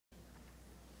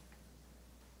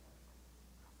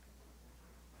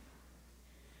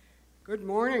Good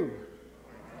morning.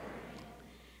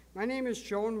 My name is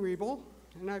Joan Riebel,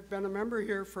 and I've been a member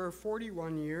here for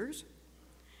 41 years.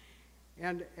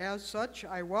 And as such,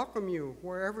 I welcome you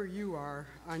wherever you are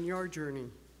on your journey.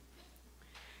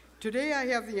 Today I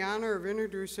have the honor of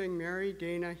introducing Mary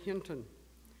Dana Hinton.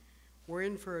 We're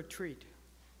in for a treat.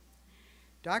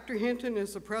 Dr. Hinton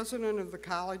is the president of the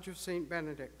College of St.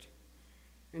 Benedict,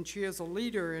 and she is a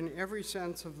leader in every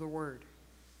sense of the word.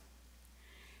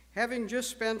 Having just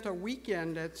spent a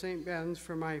weekend at St. Ben's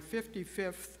for my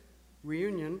 55th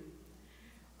reunion,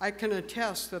 I can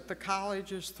attest that the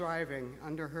college is thriving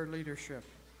under her leadership.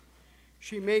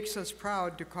 She makes us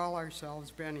proud to call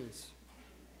ourselves Bennies.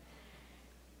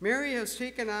 Mary has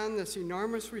taken on this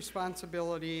enormous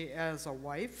responsibility as a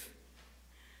wife,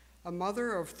 a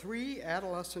mother of 3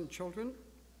 adolescent children,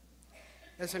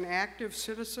 as an active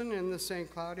citizen in the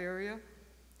St. Cloud area,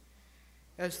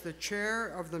 as the chair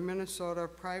of the Minnesota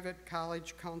Private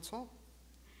College Council,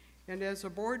 and as a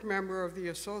board member of the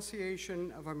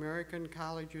Association of American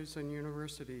Colleges and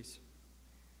Universities.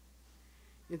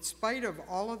 In spite of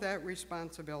all of that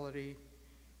responsibility,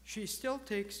 she still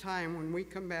takes time when we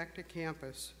come back to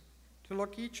campus to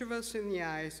look each of us in the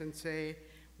eyes and say,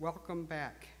 welcome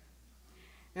back.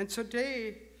 And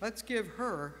today, let's give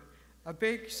her a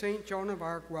big St. Joan of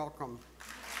Arc welcome.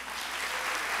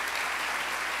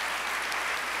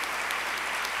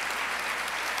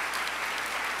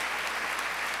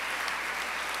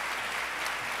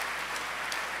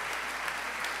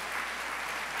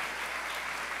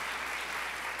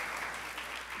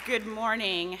 Good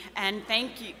morning, and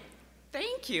thank you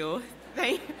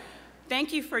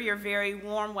for your very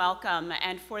warm welcome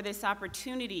and for this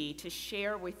opportunity to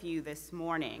share with you this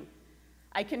morning.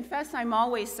 I confess I'm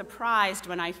always surprised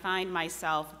when I find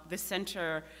myself the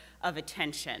center of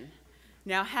attention.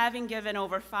 Now, having given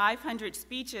over 500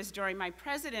 speeches during my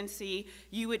presidency,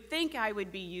 you would think I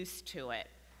would be used to it,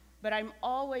 but I'm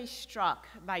always struck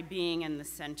by being in the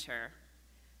center.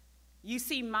 You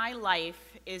see, my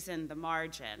life is in the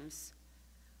margins.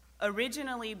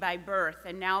 Originally by birth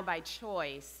and now by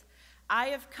choice, I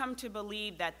have come to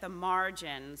believe that the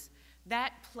margins,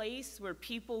 that place where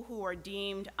people who are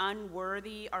deemed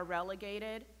unworthy are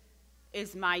relegated,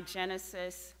 is my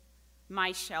genesis,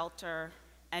 my shelter,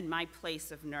 and my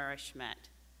place of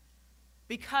nourishment.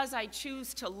 Because I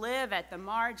choose to live at the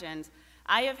margins,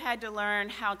 I have had to learn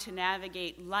how to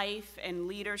navigate life and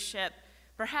leadership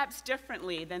perhaps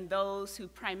differently than those who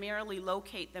primarily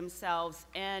locate themselves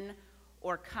in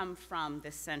or come from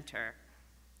the center.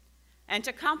 And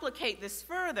to complicate this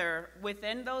further,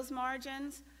 within those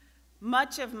margins,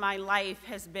 much of my life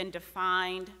has been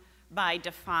defined by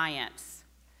defiance.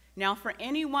 Now, for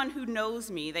anyone who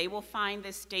knows me, they will find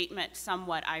this statement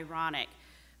somewhat ironic.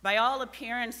 By all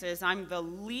appearances, I'm the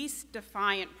least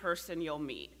defiant person you'll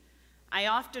meet. I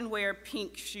often wear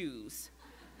pink shoes.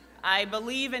 I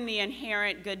believe in the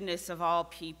inherent goodness of all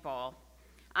people.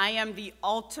 I am the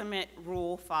ultimate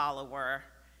rule follower,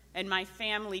 and my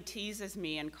family teases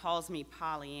me and calls me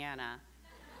Pollyanna.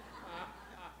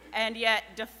 And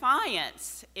yet,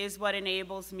 defiance is what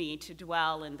enables me to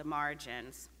dwell in the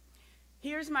margins.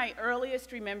 Here's my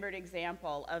earliest remembered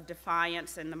example of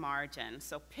defiance in the margins.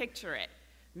 So picture it,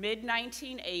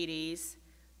 mid-1980s,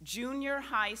 junior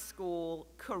high school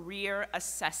career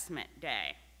assessment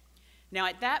day. Now,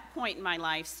 at that point in my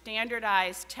life,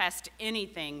 standardized test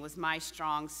anything was my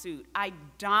strong suit. I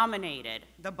dominated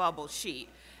the bubble sheet,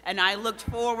 and I looked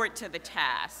forward to the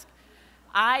task.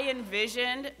 I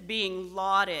envisioned being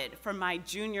lauded for my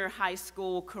junior high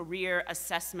school career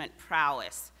assessment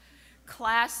prowess.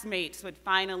 Classmates would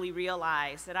finally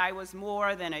realize that I was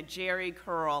more than a Jerry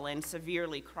curl and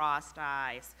severely crossed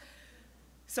eyes.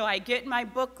 So I get my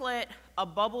booklet, a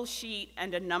bubble sheet,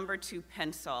 and a number 2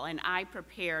 pencil, and I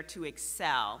prepare to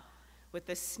excel. With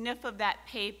the sniff of that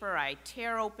paper, I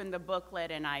tear open the booklet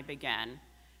and I begin.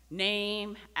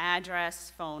 Name,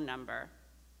 address, phone number.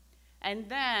 And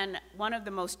then one of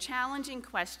the most challenging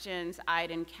questions I'd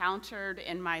encountered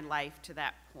in my life to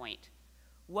that point.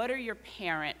 What are your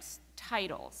parents'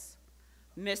 titles?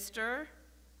 Mr.,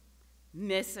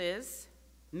 Mrs.,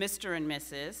 Mr. and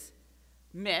Mrs.,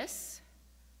 Miss,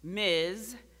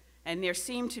 Ms., and there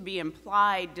seemed to be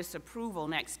implied disapproval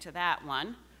next to that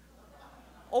one,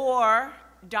 or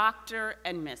Dr.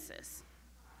 and Mrs.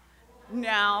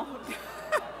 Now,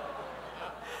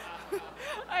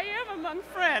 I am among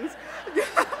friends.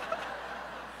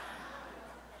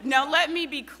 Now, let me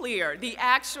be clear. The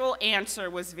actual answer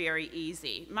was very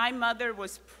easy. My mother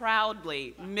was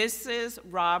proudly Mrs.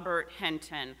 Robert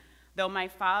Hinton, though my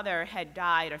father had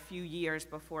died a few years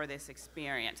before this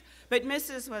experience. But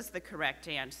Mrs. was the correct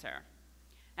answer.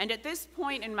 And at this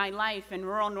point in my life in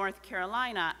rural North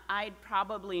Carolina, I'd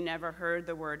probably never heard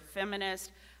the word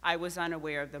feminist. I was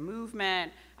unaware of the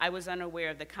movement. I was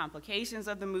unaware of the complications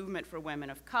of the movement for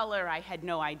women of color. I had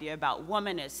no idea about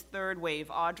womanist, third wave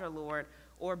Audre Lorde,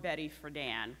 or Betty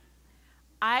Friedan.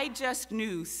 I just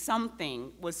knew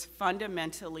something was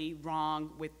fundamentally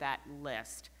wrong with that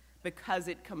list because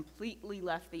it completely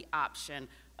left the option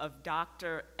of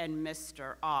Dr. and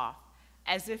Mr. off,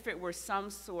 as if it were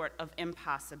some sort of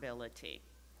impossibility.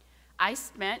 I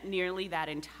spent nearly that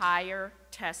entire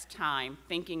test time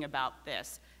thinking about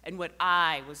this and what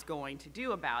I was going to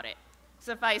do about it.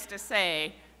 Suffice to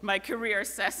say, my career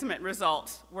assessment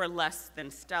results were less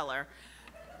than stellar.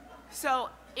 So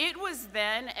it was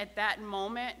then at that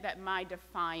moment that my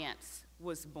defiance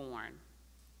was born.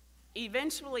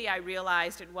 Eventually, I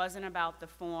realized it wasn't about the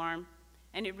form,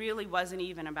 and it really wasn't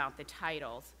even about the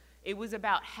titles. It was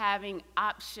about having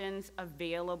options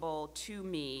available to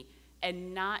me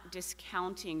and not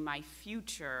discounting my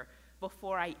future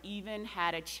before I even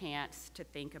had a chance to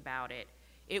think about it.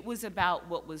 It was about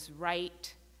what was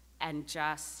right and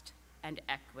just and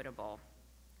equitable.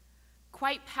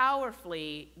 Quite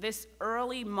powerfully, this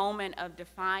early moment of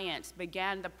defiance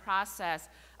began the process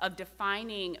of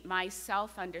defining my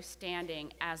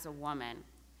self-understanding as a woman.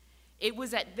 It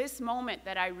was at this moment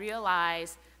that I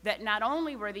realized that not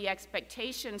only were the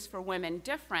expectations for women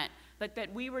different, but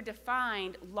that we were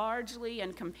defined largely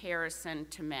in comparison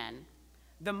to men,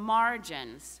 the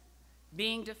margins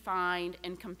being defined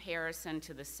in comparison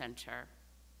to the center.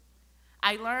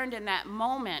 I learned in that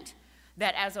moment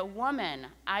that as a woman,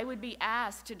 I would be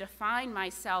asked to define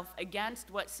myself against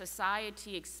what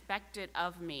society expected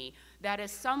of me, that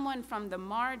as someone from the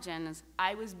margins,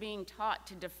 I was being taught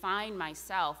to define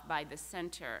myself by the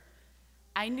center.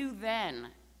 I knew then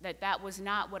that that was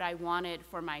not what I wanted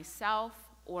for myself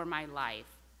or my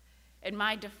life, and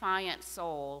my defiant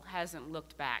soul hasn't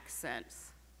looked back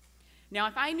since. Now,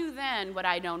 if I knew then what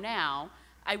I know now,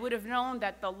 I would have known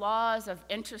that the laws of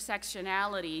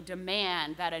intersectionality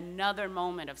demand that another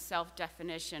moment of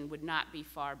self-definition would not be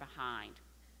far behind.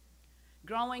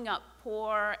 Growing up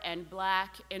poor and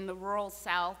Black in the rural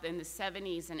South in the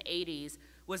 70s and 80s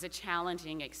was a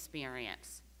challenging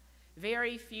experience.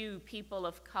 Very few people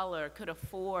of color could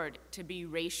afford to be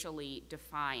racially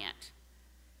defiant.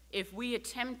 If we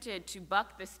attempted to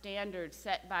buck the standards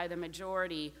set by the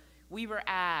majority, we were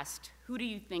asked, "Who do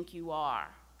you think you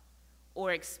are?"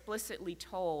 or explicitly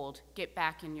told, "Get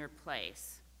back in your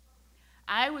place."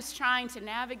 I was trying to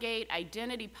navigate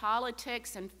identity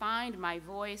politics and find my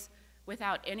voice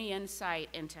without any insight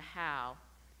into how.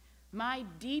 My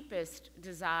deepest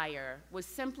desire was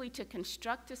simply to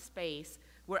construct a space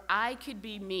where I could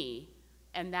be me,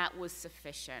 and that was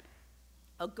sufficient.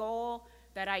 A goal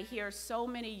that I hear so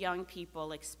many young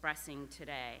people expressing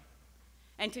today.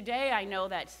 And today I know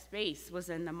that space was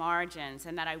in the margins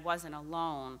and that I wasn't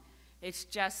alone. It's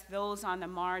just those on the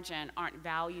margin aren't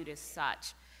valued as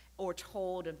such or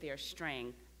told of their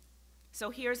strength.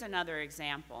 So here's another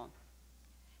example.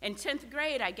 In 10th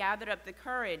grade, I gathered up the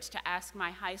courage to ask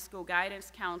my high school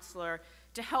guidance counselor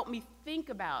to help me think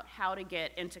about how to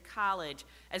get into college,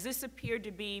 as this appeared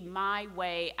to be my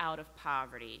way out of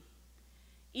poverty.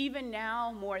 Even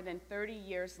now, more than 30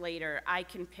 years later, I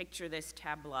can picture this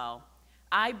tableau.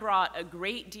 I brought a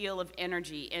great deal of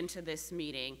energy into this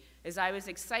meeting as I was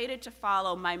excited to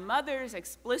follow my mother's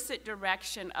explicit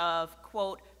direction of,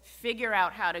 quote, "figure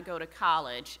out how to go to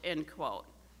college," end quote.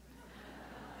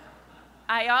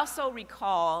 I also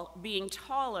recall being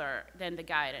taller than the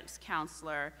guidance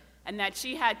counselor and that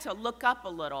she had to look up a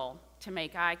little to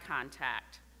make eye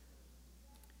contact.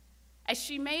 As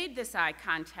she made this eye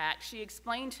contact, she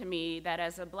explained to me that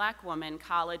as a Black woman,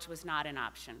 college was not an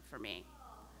option for me.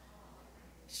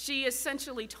 She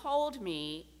essentially told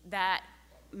me that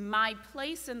my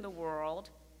place in the world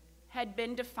had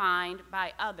been defined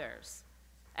by others,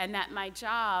 and that my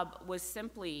job was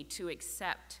simply to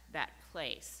accept that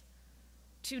place,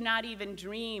 to not even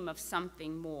dream of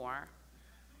something more.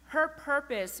 Her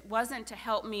purpose wasn't to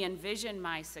help me envision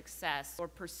my success or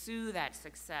pursue that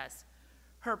success.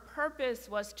 Her purpose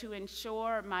was to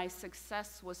ensure my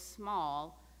success was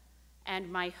small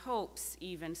and my hopes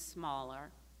even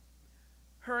smaller.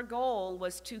 Her goal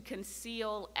was to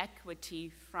conceal equity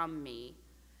from me,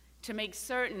 to make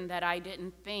certain that I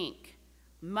didn't think,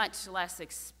 much less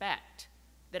expect,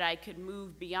 that I could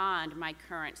move beyond my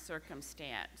current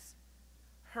circumstance.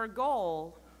 Her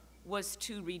goal was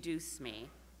to reduce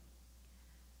me.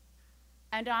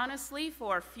 And honestly,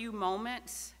 for a few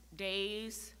moments,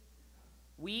 days,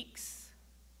 weeks,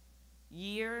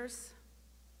 years,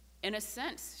 in a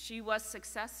sense, she was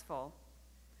successful.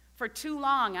 For too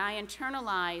long, I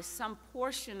internalized some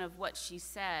portion of what she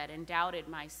said and doubted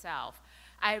myself.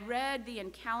 I read the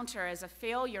encounter as a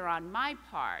failure on my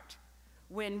part,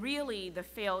 when really the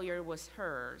failure was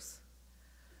hers.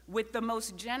 With the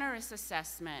most generous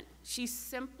assessment, she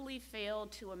simply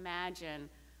failed to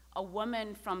imagine a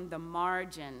woman from the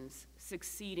margins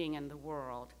succeeding in the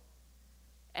world.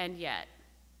 And yet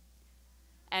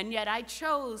I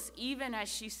chose, even as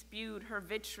she spewed her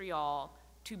vitriol,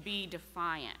 to be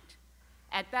defiant.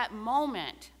 At that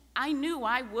moment, I knew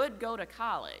I would go to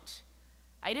college.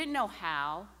 I didn't know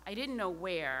how, I didn't know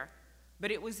where, but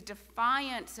it was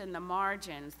defiance in the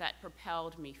margins that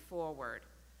propelled me forward.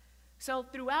 So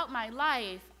throughout my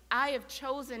life, I have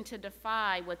chosen to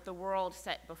defy what the world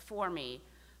set before me.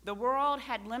 The world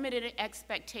had limited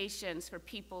expectations for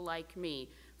people like me,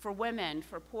 for women,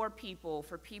 for poor people,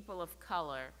 for people of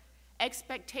color,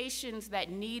 expectations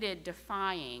that needed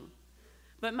defying.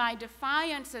 But my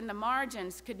defiance in the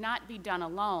margins could not be done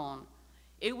alone.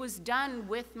 It was done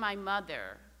with my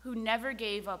mother, who never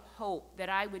gave up hope that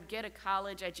I would get a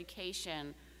college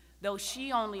education, though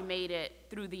she only made it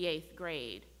through the 8th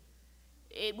grade.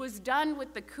 It was done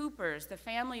with the Coopers, the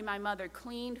family my mother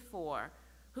cleaned for,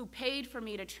 who paid for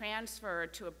me to transfer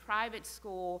to a private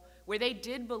school where they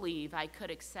did believe I could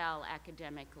excel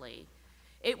academically.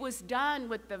 It was done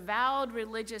with the vowed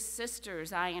religious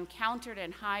sisters I encountered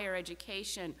in higher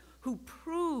education who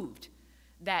proved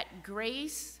that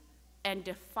grace and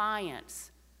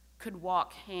defiance could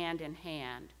walk hand in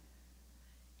hand.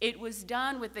 It was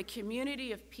done with the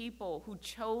community of people who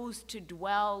chose to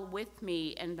dwell with me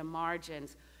in the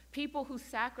margins, people who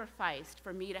sacrificed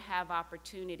for me to have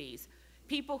opportunities,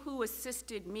 people who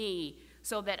assisted me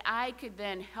so that I could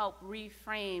then help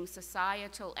reframe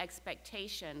societal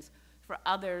expectations for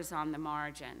others on the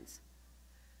margins.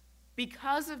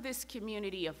 Because of this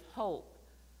community of hope,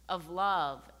 of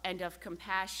love, and of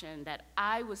compassion that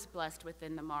I was blessed with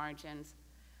in the margins,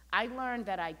 I learned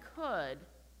that I could,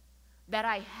 that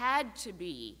I had to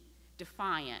be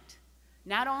defiant,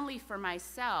 not only for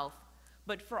myself,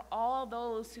 but for all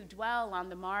those who dwell on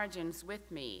the margins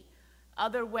with me,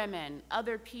 other women,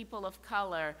 other people of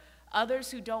color,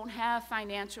 others who don't have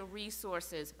financial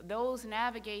resources, those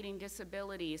navigating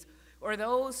disabilities, or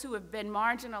those who have been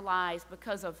marginalized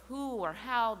because of who or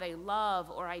how they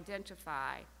love or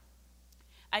identify.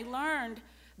 I learned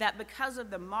that because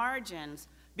of the margins,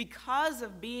 because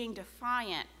of being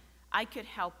defiant, I could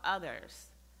help others.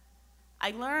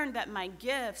 I learned that my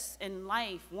gifts in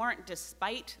life weren't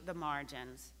despite the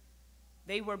margins,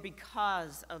 they were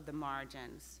because of the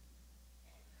margins.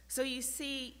 So you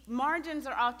see, margins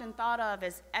are often thought of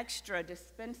as extra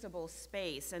dispensable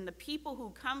space, and the people who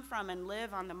come from and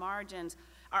live on the margins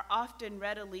are often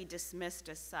readily dismissed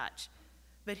as such.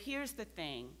 But here's the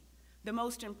thing. The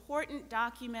most important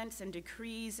documents and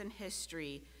decrees in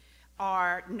history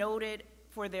are noted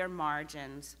for their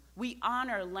margins. We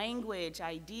honor language,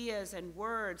 ideas, and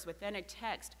words within a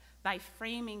text by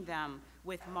framing them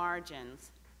with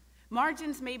margins.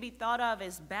 Margins may be thought of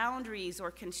as boundaries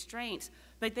or constraints,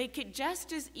 but they could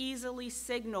just as easily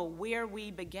signal where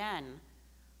we begin,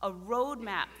 a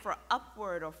roadmap for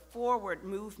upward or forward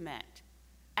movement.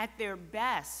 At their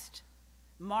best,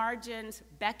 margins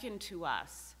beckon to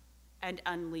us and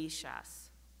unleash us.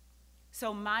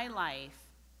 So my life,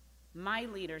 my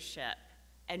leadership,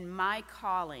 and my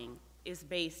calling is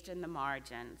based in the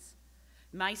margins.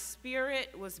 My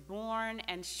spirit was born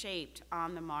and shaped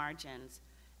on the margins,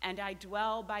 and I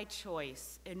dwell by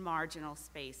choice in marginal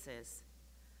spaces.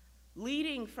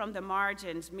 Leading from the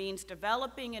margins means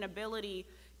developing an ability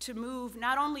to move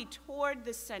not only toward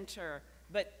the center,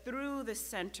 but through the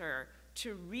center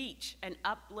to reach and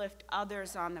uplift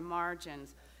others on the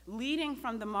margins. Leading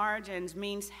from the margins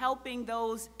means helping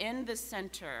those in the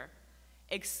center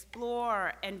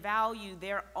explore and value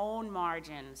their own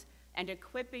margins and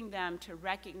equipping them to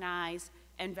recognize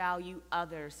and value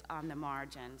others on the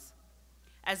margins.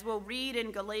 As we'll read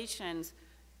in Galatians,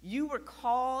 you were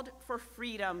called for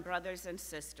freedom, brothers and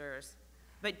sisters,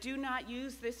 but do not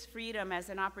use this freedom as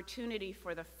an opportunity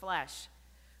for the flesh.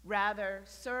 Rather,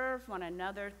 serve one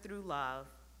another through love.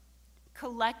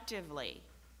 Collectively,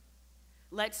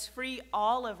 let's free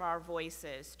all of our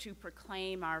voices to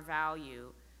proclaim our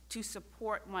value, to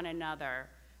support one another,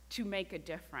 to make a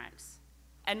difference.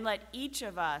 And let each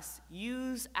of us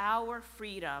use our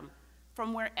freedom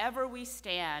from wherever we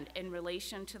stand in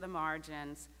relation to the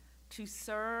margins to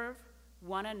serve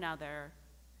one another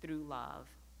through love.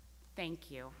 Thank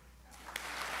you.